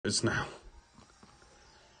now.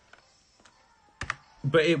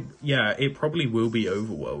 But it probably will be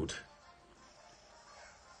Overworld.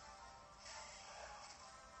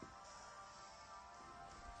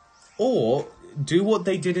 Or do what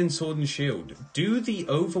they did in Sword and Shield. Do the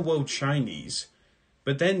Overworld shinies,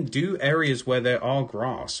 but then do areas where there are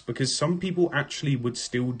grass, because some people actually would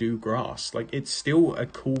still do grass. Like, it's still a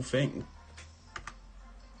cool thing.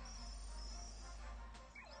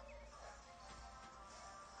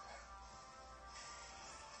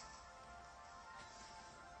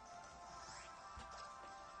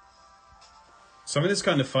 Something that's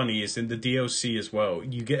kind of funny is in the DLC as well,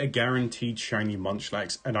 you get a guaranteed shiny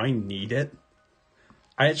Munchlax, and I need it.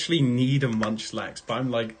 I actually need a Munchlax, but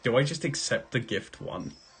I'm like, do I just accept the gift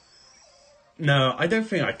one? No, I don't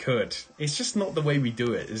think I could. It's just not the way we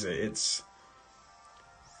do it, is it? It's...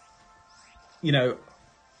 You know,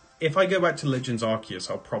 if I go back to Legends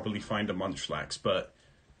Arceus, I'll probably find a Munchlax, but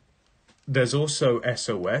there's also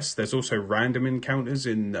SOS, there's also random encounters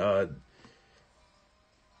in...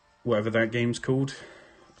 whatever that game's called.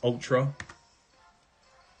 Ultra.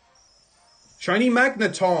 Shiny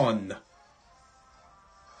Magneton!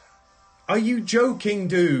 Are you joking,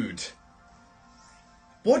 dude?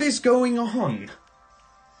 What is going on?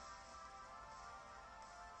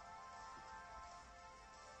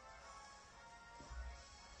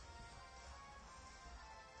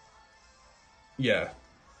 Yeah.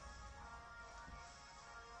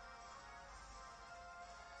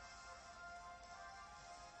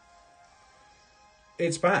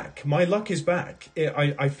 It's back. My luck is back.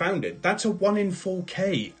 I found it. That's a 1 in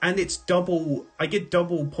 4K. And it's double... I get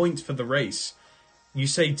double points for the race. You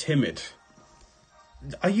say timid.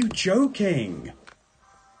 Are you joking?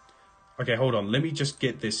 Okay, hold on. Let me just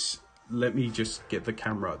get this... Let me just get the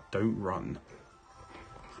camera. Don't run.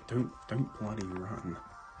 Don't bloody run.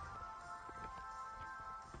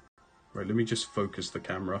 Right, let me just focus the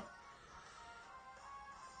camera.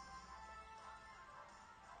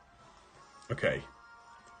 Okay.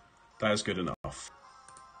 That is good enough.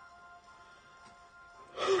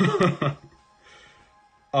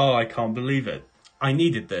 Oh, I can't believe it. I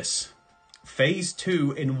needed this. Phase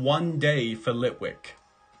 2 in 1 day for Litwick.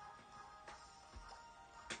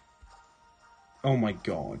 Oh my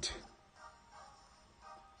god.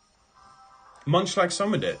 Munchlax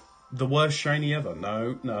summoned it. The worst shiny ever.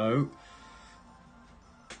 No, no.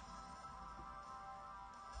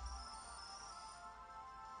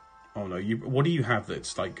 Oh no, what do you have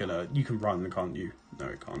that's like gonna... You can run, can't you? No,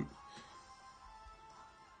 it can't.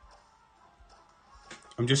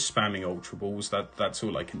 I'm just spamming Ultra Balls, that's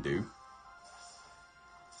all I can do.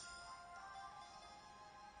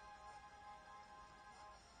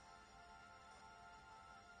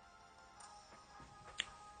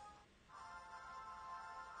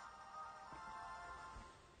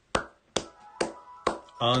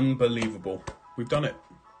 Unbelievable. We've done it.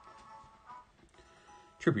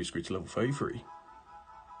 Tribute screw to level 33.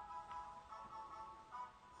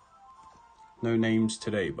 No names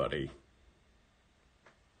today, buddy.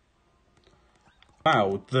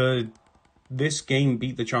 Wow, this game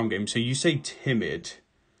beat the charm game. So you say timid.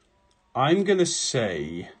 I'm gonna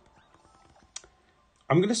say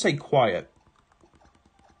quiet.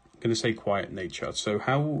 I'm gonna say quiet nature. So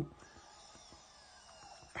how'd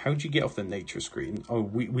you get off the nature screen? Oh,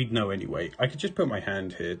 we'd know anyway. I could just put my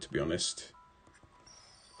hand here, to be honest.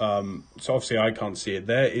 So obviously I can't see it.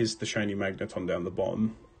 There is the shiny Magneton down the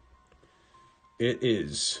bottom. It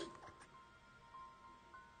is.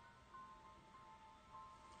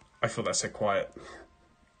 I thought that said quiet.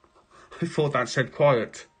 I thought that said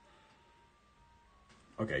quiet.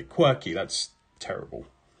 Okay, quirky, that's terrible.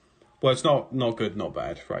 Well, it's not good, not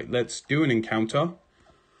bad. Right, let's do an encounter.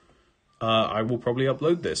 I will probably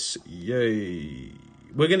upload this. Yay.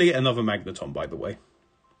 We're going to get another Magneton, by the way.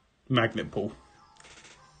 Magnet pull.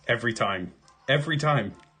 Every time. Every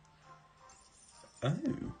time. Oh.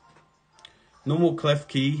 Normal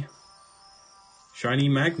Klefki. Shiny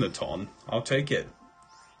Magneton. I'll take it.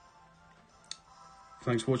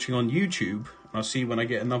 Thanks for watching on YouTube. I'll see you when I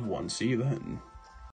get another one. See you then.